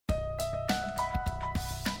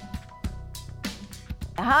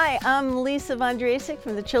Hi, I'm Lisa Vondrasek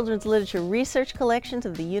from the Children's Literature Research Collections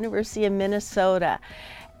of the University of Minnesota.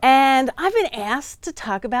 And I've been asked to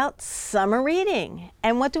talk about summer reading.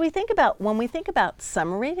 And what do we think about when we think about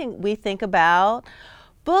summer reading? We think about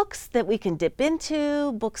books that we can dip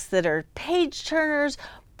into, books that are page turners,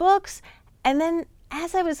 books. And then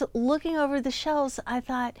as I was looking over the shelves, I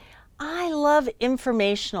thought, I love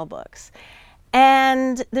informational books.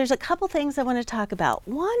 And there's a couple things I want to talk about.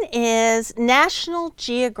 One is National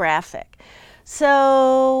Geographic.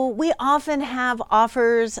 So we often have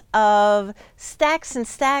offers of stacks and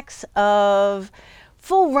stacks of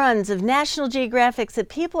full runs of National Geographics that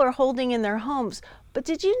people are holding in their homes. But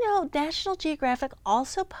did you know National Geographic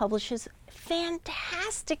also publishes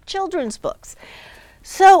fantastic children's books?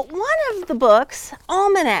 So one of the books,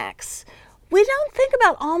 almanacs. We don't think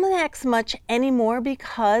about almanacs much anymore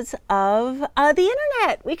because of the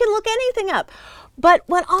internet. We can look anything up. But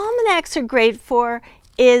what almanacs are great for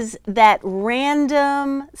is that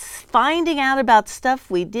random finding out about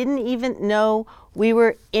stuff we didn't even know we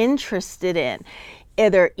were interested in.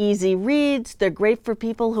 They're easy reads. They're great for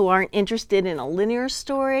people who aren't interested in a linear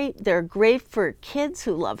story. They're great for kids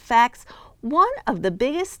who love facts. One of the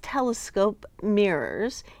biggest telescope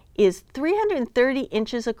mirrors is 330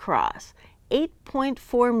 inches across,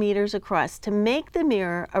 8.4 meters across. To make the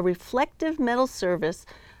mirror a reflective metal surface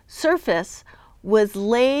was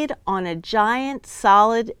laid on a giant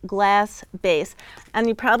solid glass base. And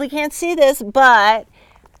you probably can't see this, but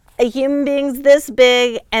a human being's this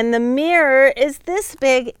big and the mirror is this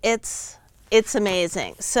big. It's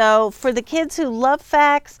amazing. So for the kids who love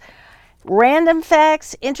facts, random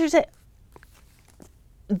facts, interested,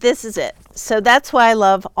 this is it. So that's why I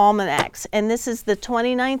love almanacs. And this is the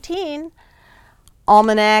 2019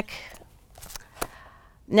 Almanac,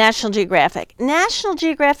 National Geographic. National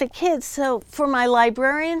Geographic Kids. So for my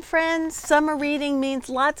librarian friends, summer reading means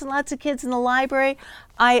lots and lots of kids in the library.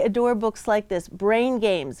 I adore books like this. Brain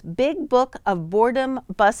Games, Big Book of Boredom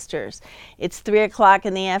Busters. It's 3 o'clock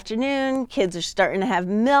in the afternoon. Kids are starting to have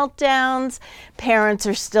meltdowns. Parents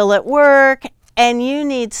are still at work, and you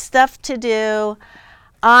need stuff to do.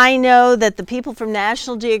 I know that the people from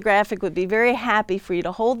National Geographic would be very happy for you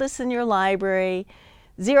to hold this in your library,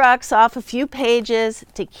 Xerox off a few pages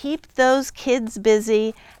to keep those kids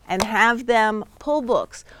busy and have them pull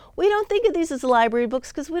books. We don't think of these as library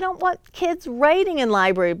books because we don't want kids writing in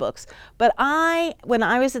library books. But when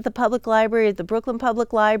I was at the public library, at the Brooklyn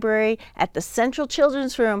Public Library, at the Central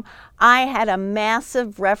Children's Room, I had a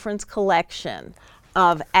massive reference collection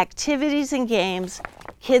of activities and games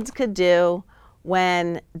kids could do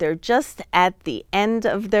when they're just at the end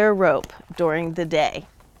of their rope during the day.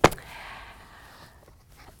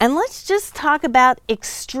 And let's just talk about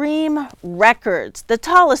Extreme Records, the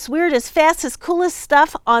tallest, weirdest, fastest, coolest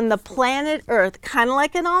stuff on the planet Earth. Kind of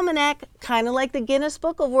like an almanac, kind of like the Guinness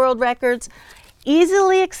Book of World Records.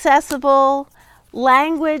 Easily accessible,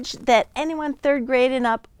 language that anyone third grade and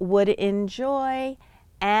up would enjoy.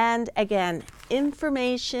 And again,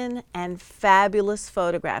 information and fabulous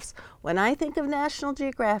photographs. When I think of National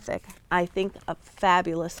Geographic, I think of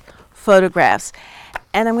fabulous photographs.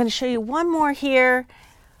 And I'm going to show you one more here.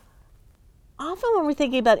 Often when we're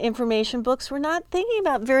thinking about information books, we're not thinking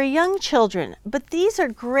about very young children, but these are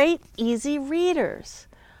great, easy readers.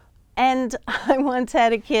 And I once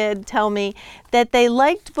had a kid tell me that they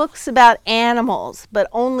liked books about animals, but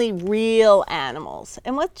only real animals.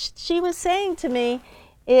 And what she was saying to me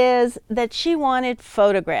is that she wanted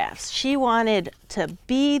photographs. She wanted to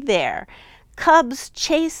be there. Cubs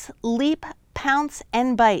chase, leap, pounce,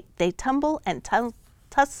 and bite. They tumble and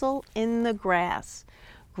tussle in the grass.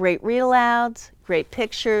 Great read-alouds, great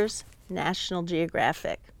pictures, National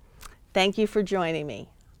Geographic. Thank you for joining me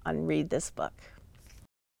on Read This Book.